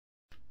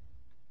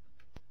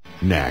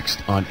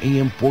Next on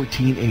AM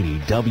 1480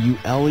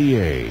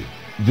 WLEA,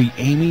 The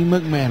Amy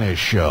McManus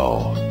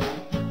Show.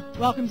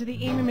 Welcome to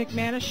the Amy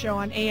McManus Show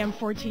on AM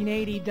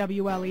 1480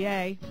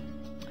 WLEA.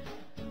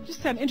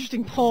 Just had an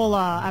interesting poll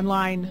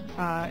online.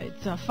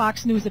 It's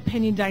Fox News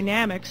Opinion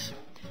Dynamics.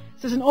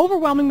 It says an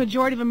overwhelming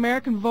majority of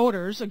American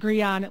voters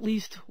agree on at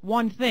least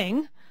one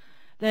thing.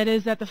 That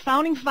is that the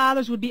Founding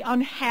Fathers would be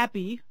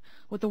unhappy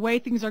with the way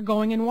things are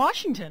going in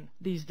Washington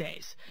these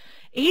days.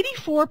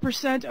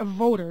 84% of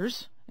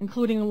voters,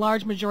 including a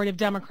large majority of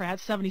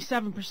Democrats,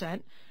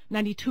 77%,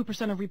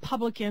 92% of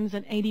Republicans,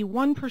 and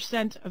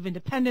 81% of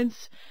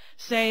independents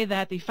say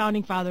that the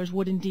Founding Fathers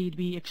would indeed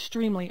be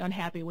extremely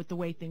unhappy with the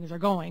way things are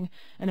going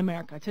in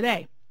America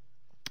today.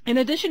 In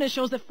addition, it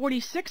shows that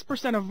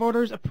 46% of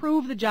voters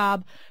approve the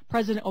job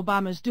President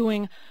Obama is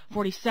doing,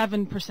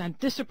 47%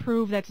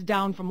 disapprove. That's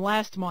down from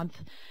last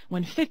month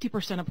when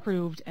 50%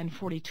 approved and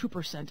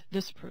 42%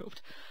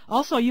 disapproved.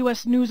 Also,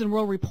 U.S. News and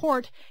World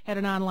Report had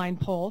an online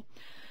poll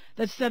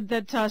that said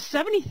that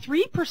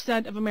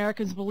 73% of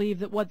Americans believe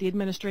that what the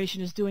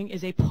administration is doing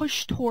is a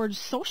push towards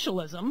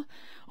socialism.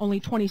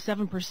 Only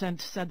 27%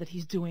 said that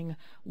he's doing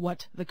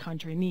what the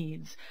country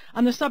needs.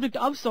 On the subject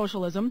of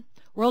socialism,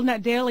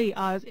 WorldNet Daily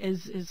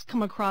is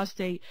come across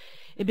a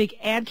big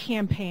ad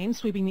campaign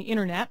sweeping the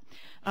internet.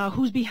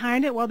 Who's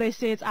behind it? Well, they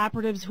say it's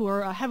operatives who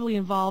are heavily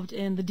involved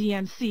in the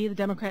DNC, the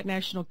Democrat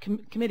National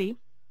Committee.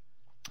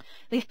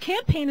 The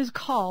campaign is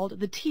called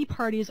The Tea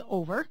Party is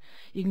Over.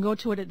 You can go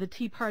to it at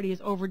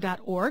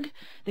theteapartyisover.org.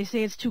 They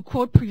say it's to,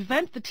 quote,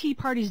 prevent the Tea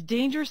Party's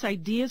dangerous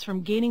ideas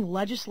from gaining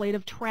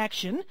legislative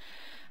traction.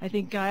 I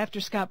think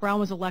after Scott Brown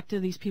was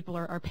elected, these people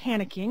are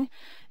panicking,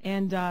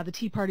 and the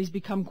Tea Party's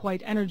become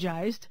quite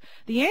energized.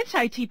 The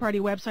anti-Tea Party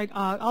website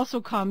also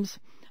comes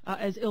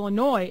as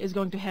Illinois is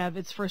going to have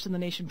its first in the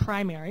nation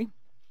primary.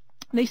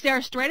 They say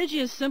our strategy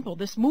is simple.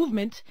 This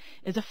movement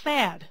is a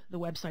fad, the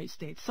website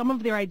states. Some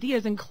of their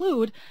ideas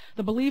include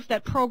the belief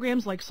that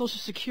programs like Social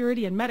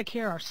Security and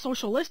Medicare are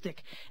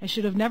socialistic and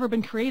should have never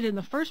been created in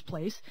the first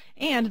place,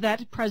 and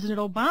that President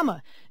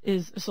Obama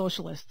is a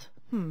socialist.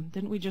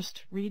 Didn't we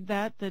just read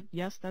that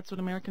yes, that's what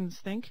Americans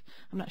think?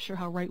 I'm not sure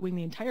how right-wing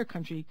the entire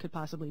country could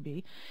possibly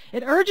be.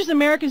 It urges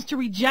Americans to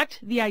reject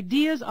the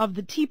ideas of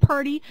the Tea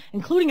Party,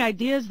 including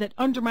ideas that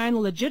undermine the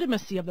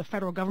legitimacy of the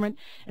federal government,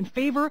 in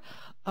favor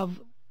of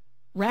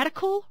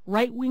radical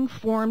right-wing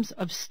forms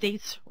of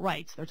states'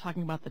 rights. They're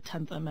talking about the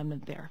 10th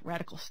Amendment there,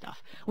 radical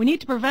stuff. We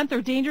need to prevent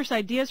their dangerous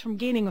ideas from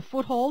gaining a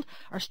foothold.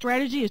 Our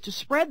strategy is to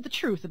spread the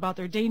truth about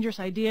their dangerous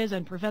ideas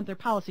and prevent their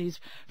policies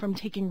from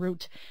taking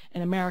root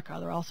in America.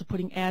 They're also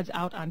putting ads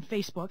out on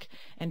Facebook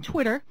and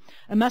Twitter.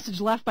 A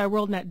message left by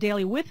WorldNet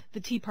Daily with the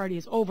Tea Party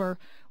is over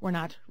were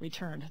not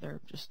returned.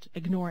 They're just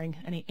ignoring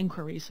any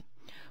inquiries.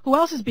 Who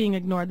else is being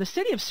ignored? The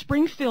city of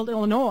Springfield,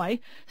 Illinois,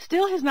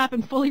 still has not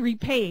been fully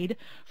repaid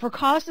for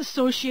costs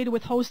associated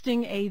with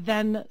hosting a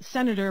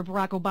then-Senator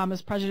Barack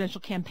Obama's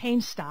presidential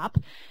campaign stop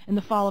in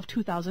the fall of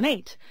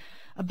 2008.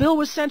 A bill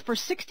was sent for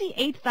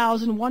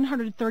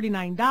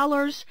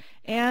 $68,139,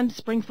 and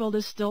Springfield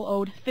is still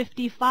owed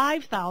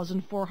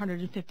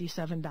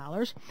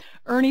 $55,457.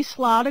 Ernie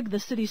Slaughter, the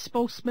city's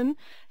spokesman,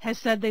 has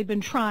said they've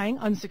been trying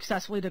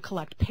unsuccessfully to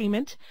collect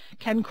payment.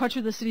 Ken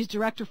Crutcher, the city's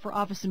director for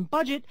office and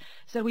budget,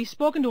 said we've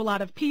spoken to a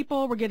lot of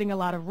people. We're getting a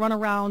lot of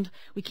runaround.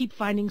 We keep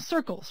finding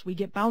circles. We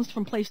get bounced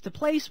from place to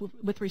place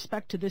with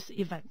respect to this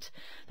event.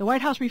 The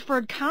White House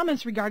referred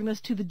comments regarding this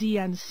to the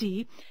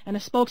DNC, and a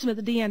spokesman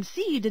at the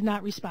DNC did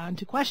not respond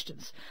to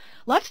questions.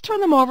 Let's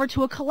turn them over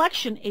to a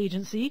collection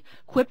agency,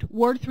 quipped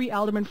Ward 3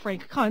 Alderman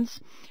Frank Kuntz.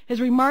 His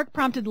remark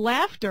prompted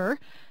laughter,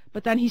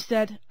 but then he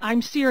said,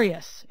 I'm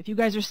serious. If you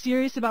guys are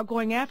serious about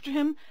going after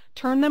him,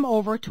 turn them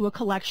over to a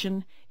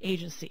collection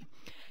agency.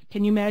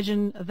 Can you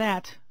imagine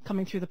that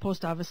coming through the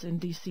post office in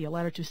D.C., a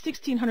letter to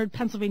 1600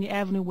 Pennsylvania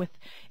Avenue with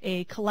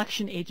a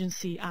collection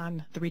agency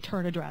on the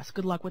return address?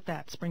 Good luck with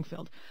that,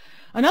 Springfield.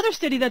 Another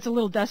city that's a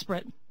little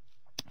desperate.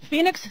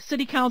 Phoenix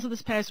City Council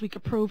this past week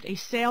approved a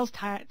sales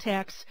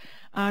tax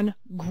on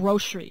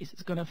groceries.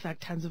 It's going to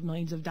affect tens of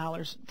millions of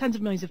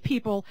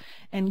people,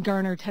 and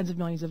garner tens of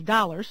millions of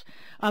dollars.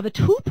 The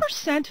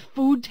 2%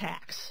 food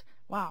tax,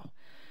 wow,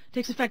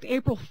 takes effect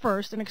April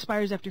 1st and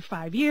expires after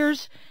 5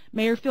 years.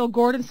 Mayor Phil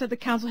Gordon said the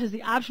council has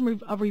the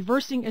option of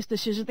reversing its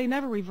decision. They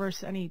never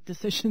reverse any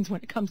decisions when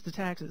it comes to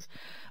taxes,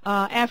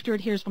 after it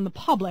hears from the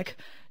public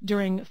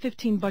during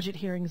 15 budget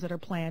hearings that are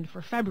planned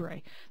for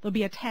February. There'll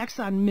be a tax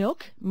on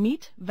milk,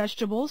 meat,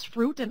 vegetables,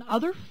 fruit, and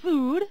other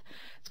food.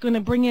 It's going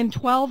to bring in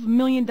 $12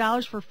 million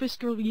for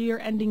fiscal year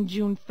ending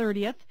June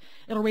 30th.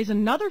 It'll raise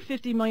another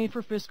 $50 million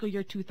for fiscal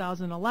year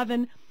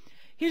 2011.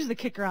 Here's the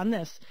kicker on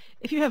this.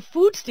 If you have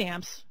food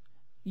stamps,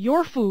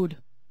 your food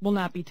will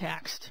not be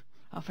taxed.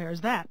 How fair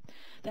is that?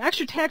 The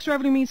extra tax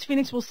revenue means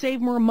Phoenix will save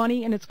more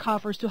money in its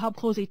coffers to help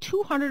close a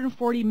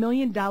 $240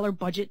 million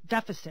budget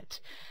deficit.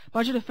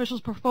 Budget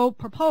officials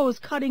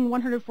proposed cutting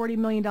 $140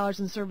 million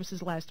in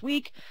services last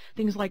week.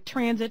 Things like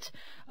transit,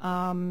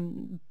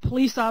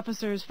 police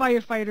officers,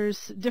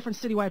 firefighters, different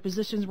citywide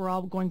positions were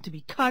all going to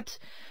be cut.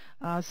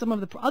 Some of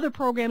the other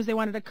programs they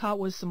wanted to cut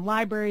was some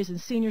libraries and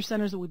senior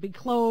centers that would be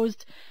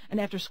closed, an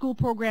after-school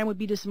program would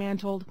be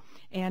dismantled,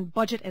 and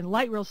budget and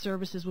light rail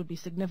services would be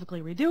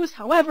significantly reduced.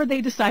 However,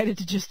 they decided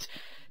to just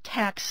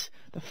tax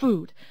the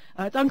food.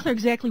 It's unclear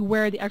exactly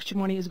where the extra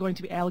money is going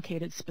to be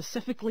allocated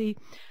specifically.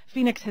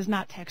 Phoenix has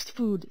not taxed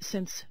food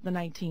since the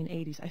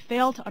 1980s. I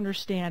fail to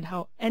understand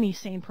how any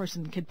sane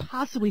person could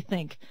possibly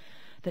think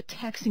that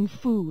taxing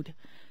food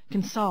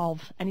can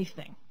solve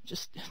anything.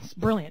 Just, it's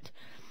brilliant.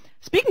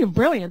 Speaking of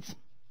brilliance,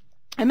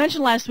 I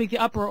mentioned last week the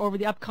uproar over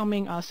the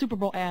upcoming Super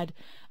Bowl ad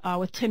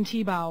with Tim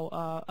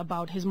Tebow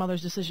about his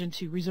mother's decision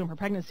to resume her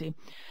pregnancy.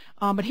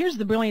 But here's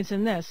the brilliance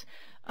in this.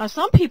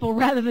 Some people,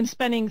 rather than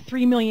spending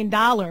 $3 million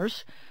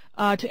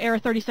to air a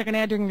 30-second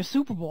ad during the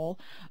Super Bowl,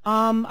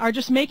 are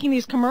just making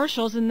these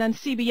commercials, and then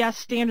CBS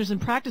standards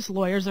and practice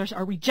lawyers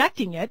are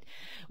rejecting it,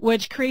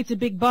 which creates a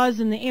big buzz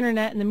in the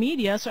internet and the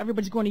media, so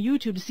everybody's going to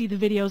YouTube to see the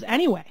videos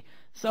anyway.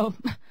 So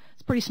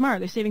it's pretty smart.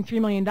 They're saving $3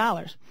 million.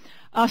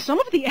 Some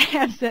of the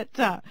ads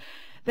that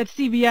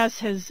CBS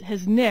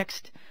has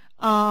nixed,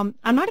 I'm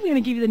not even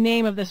going to give you the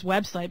name of this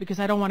website because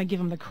I don't want to give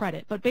them the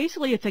credit, but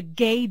basically it's a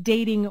gay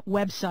dating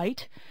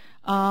website.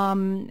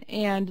 And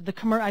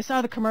I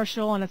saw the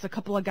commercial, and it's a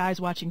couple of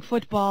guys watching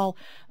football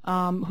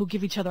who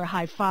give each other a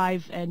high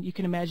five, and you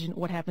can imagine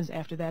what happens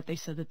after that. They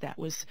said that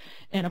was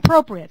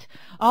inappropriate.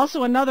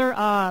 Also, another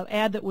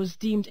ad that was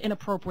deemed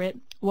inappropriate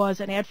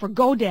was an ad for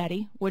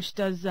GoDaddy, which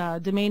does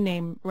domain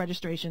name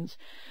registrations.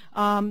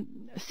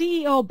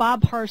 CEO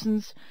Bob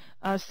Parsons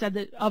said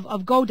that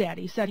of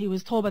GoDaddy said he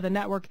was told by the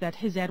network that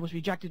his ad was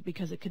rejected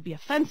because it could be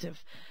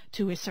offensive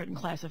to a certain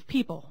class of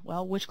people.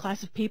 Well, which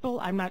class of people?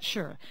 I'm not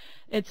sure.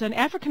 It's an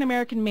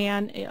African-American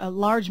man, a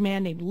large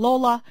man named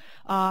Lola.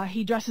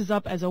 He dresses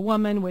up as a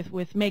woman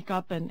with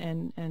makeup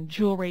and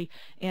jewelry,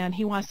 and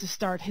he wants to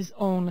start his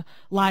own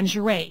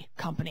lingerie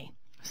company.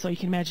 So you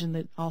can imagine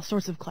that all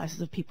sorts of classes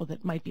of people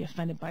that might be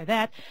offended by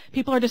that.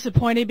 People are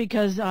disappointed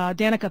because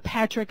Danica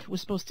Patrick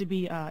was supposed to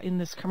be in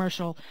this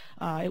commercial.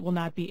 It will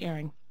not be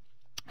airing.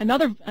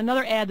 Another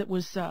ad that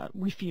was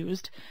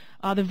refused,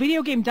 the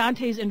video game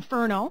Dante's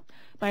Inferno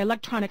by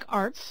Electronic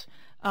Arts.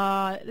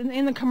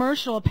 In the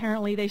commercial,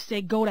 apparently, they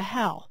say, "Go to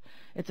hell."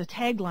 It's a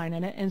tagline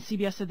in it, and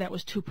CBS said that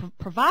was too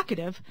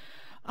provocative.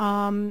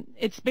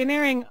 It's been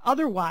airing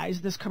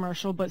otherwise, this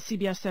commercial, but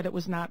CBS said it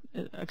was not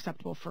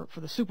acceptable for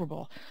the Super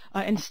Bowl.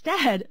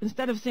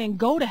 Instead of saying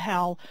 "go to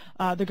hell,"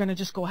 they're going to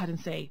just go ahead and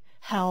say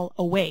 "hell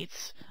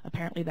awaits."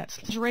 Apparently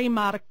that's lingerie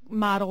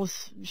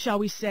models, shall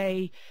we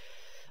say,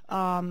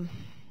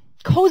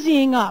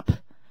 cozying up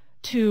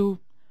to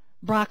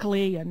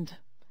broccoli and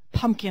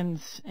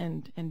pumpkins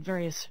and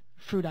various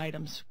fruit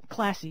items.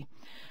 Classy.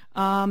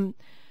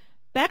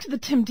 Back to the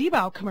Tim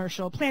Tebow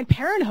commercial. Planned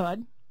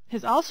Parenthood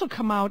has also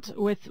come out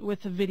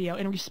with a video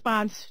in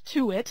response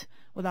to it,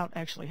 without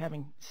actually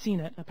having seen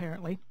it,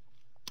 apparently.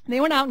 They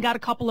went out and got a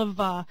couple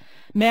of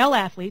male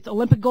athletes,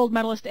 Olympic gold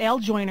medalist Al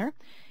Joyner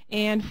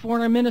and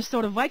former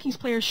Minnesota Vikings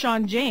player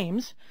Shawn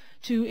James,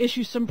 to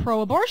issue some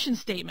pro-abortion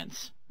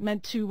statements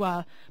meant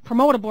to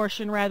promote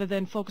abortion rather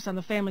than focus on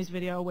the family's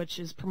video, which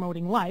is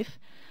promoting life.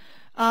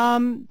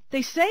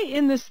 They say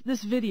in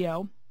this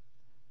video,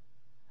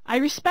 "I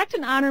respect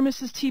and honor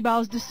Mrs.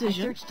 Tebow's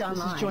decision." This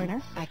is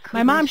Joyner.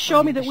 "My mom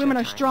showed me that women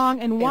are strong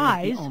and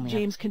wise,"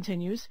 James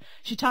continues.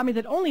 "She taught me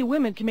that only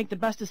women can make the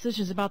best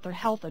decisions about their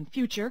health and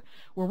future.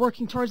 We're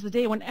working towards the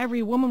day when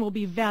every woman will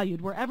be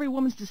valued, where every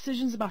woman's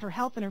decisions about her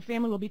health and her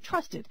family will be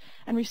trusted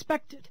and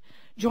respected."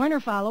 Joyner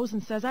follows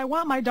and says, "I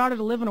want my daughter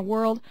to live in a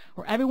world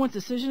where everyone's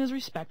decision is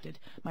respected.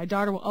 My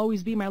daughter will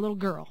always be my little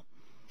girl."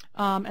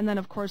 And then,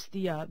 of course,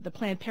 the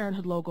Planned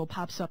Parenthood logo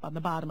pops up on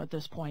the bottom at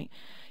this point.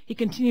 He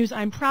continues,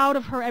 "I'm proud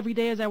of her every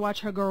day as I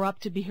watch her grow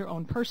up to be her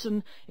own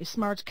person, a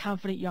smart,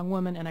 confident young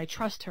woman, and I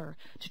trust her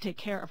to take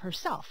care of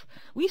herself.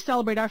 We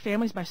celebrate our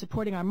families by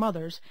supporting our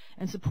mothers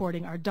and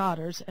supporting our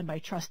daughters and by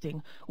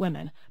trusting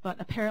women,"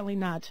 but apparently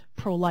not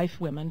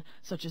pro-life women,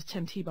 such as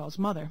Tim Tebow's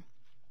mother.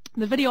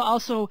 The video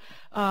also,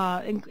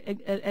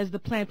 as the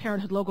Planned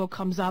Parenthood logo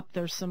comes up,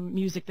 there's some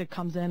music that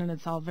comes in, and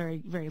it's all very,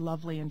 very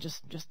lovely and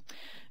just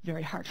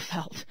very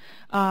heartfelt.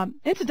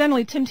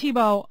 Incidentally, Tim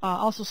Tebow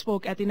also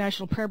spoke at the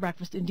National Prayer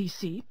Breakfast in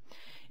D.C.,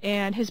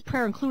 and his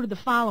prayer included the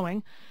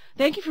following: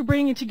 "Thank you for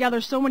bringing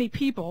together so many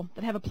people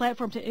that have a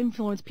platform to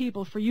influence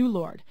people for you,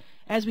 Lord.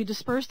 As we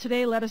disperse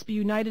today, let us be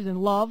united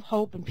in love,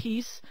 hope, and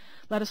peace.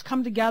 Let us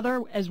come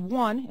together as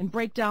one and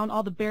break down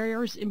all the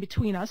barriers in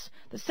between us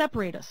that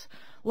separate us.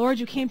 Lord,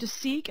 you came to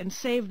seek and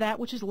save that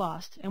which is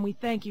lost, and we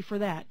thank you for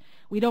that.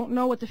 We don't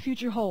know what the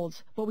future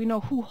holds, but we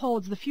know who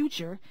holds the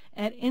future,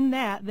 and in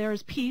that there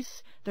is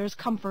peace, there is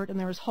comfort, and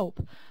there is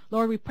hope.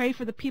 Lord, we pray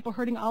for the people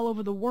hurting all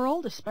over the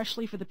world,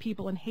 especially for the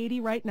people in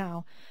Haiti right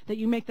now, that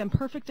you make them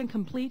perfect and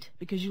complete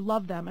because you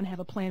love them and have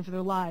a plan for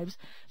their lives,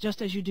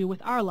 just as you do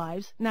with our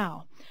lives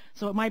now.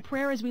 So my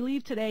prayer as we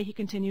leave today," he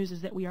continues,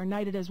 "is that we are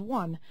united as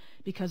one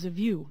because of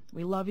you.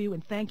 We love you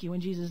and thank you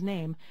in Jesus'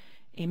 name.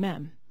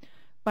 Amen."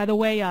 By the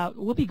way,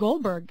 Whoopi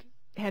Goldberg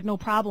had no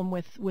problem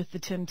with the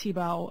Tim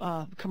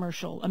Tebow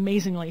commercial,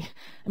 amazingly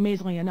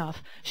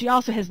enough. She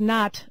also has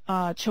not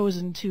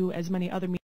chosen to, as many other